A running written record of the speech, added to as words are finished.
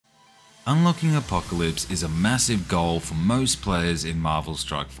Unlocking Apocalypse is a massive goal for most players in Marvel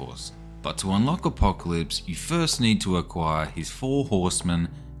Strike Force, but to unlock Apocalypse you first need to acquire his 4 horsemen: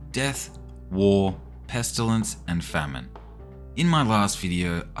 Death, War, Pestilence and Famine. In my last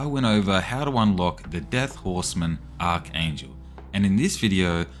video I went over how to unlock the Death Horseman Archangel, and in this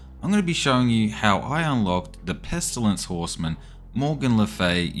video I'm going to be showing you how I unlocked the Pestilence Horseman Morgan Le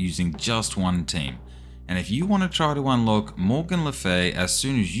Fay using just one team. And if you want to try to unlock Morgan Le Fay as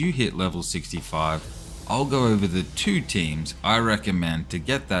soon as you hit level 65, I'll go over the 2 teams I recommend to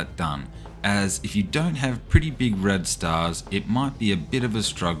get that done, as if you don't have pretty big red stars, it might be a bit of a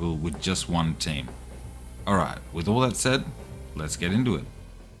struggle with just one team. Alright, with all that said, let's get into it.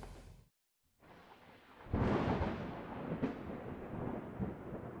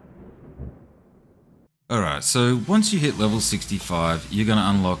 Alright, so once you hit level 65, you're going to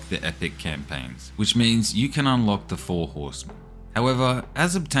unlock the epic campaigns, which means you can unlock the 4 horsemen. However,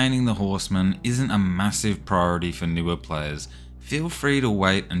 as obtaining the horsemen isn't a massive priority for newer players, feel free to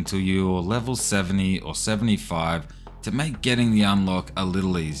wait until you're level 70 or 75 to make getting the unlock a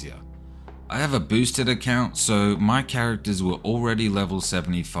little easier. I have a boosted account, so my characters were already level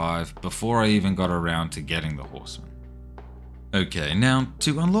 75 before I even got around to getting the horsemen. Okay, now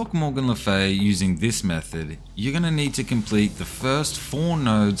to unlock Morgan Le Fay using this method, you're going to need to complete the first 4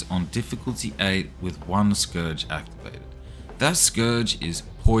 nodes on difficulty 8 with 1 Scourge activated. That Scourge is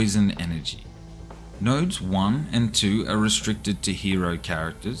Poison Energy. Nodes 1 and 2 are restricted to hero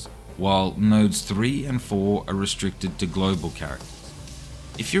characters, while nodes 3 and 4 are restricted to global characters.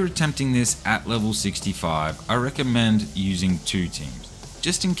 If you're attempting this at level 65, I recommend using 2 teams,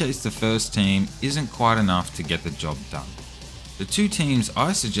 just in case the first team isn't quite enough to get the job done. The 2 teams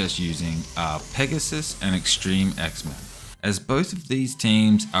I suggest using are Pegasus and Extreme X-Men, as both of these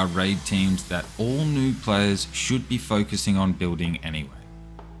teams are raid teams that all new players should be focusing on building anyway.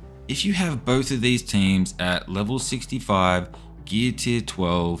 If you have both of these teams at level 65, gear tier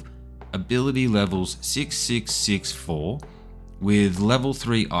 12, ability levels 6664, with level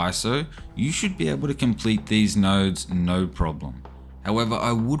 3 ISO, you should be able to complete these nodes no problem. However,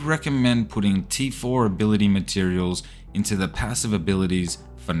 I would recommend putting T4 ability materials into the passive abilities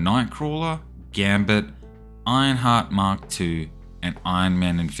for Nightcrawler, Gambit, Ironheart Mark II, and Iron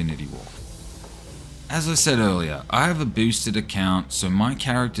Man Infinity War. As I said earlier, I have a boosted account, so my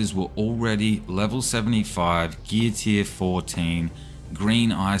characters were already level 75, gear tier 14,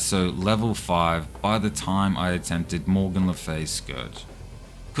 green ISO level 5 by the time I attempted Morgan Le Fay's Scourge.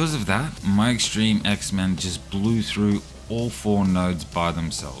 Because of that, my Extreme X-Men just blew through all 4 nodes by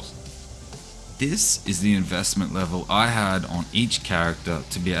themselves. This is the investment level I had on each character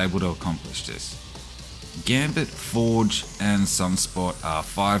to be able to accomplish this. Gambit, Forge and Sunspot are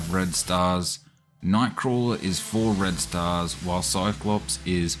 5 red stars, Nightcrawler is 4 red stars, while Cyclops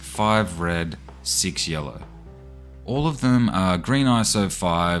is 5 red, 6 yellow. All of them are green ISO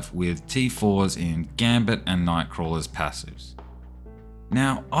 5 with T4s in Gambit and Nightcrawler's passives.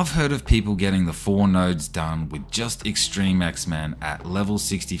 Now, I've heard of people getting the 4 nodes done with just Extreme X-Men at level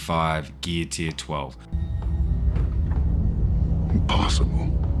 65, gear tier 12.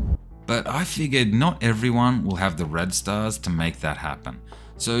 Impossible. But I figured not everyone will have the red stars to make that happen.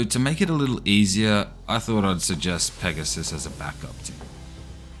 So to make it a little easier, I thought I'd suggest Pegasus as a backup team.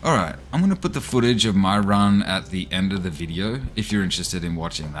 Alright, I'm going to put the footage of my run at the end of the video if you're interested in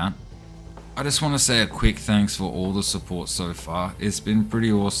watching that. I just want to say a quick thanks for all the support so far, it's been pretty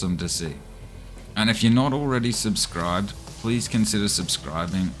awesome to see. And if you're not already subscribed, please consider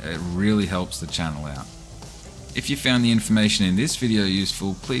subscribing, it really helps the channel out. If you found the information in this video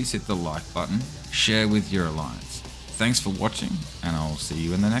useful, please hit the like button, share with your alliance. Thanks for watching, and I'll see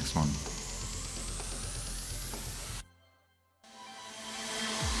you in the next one.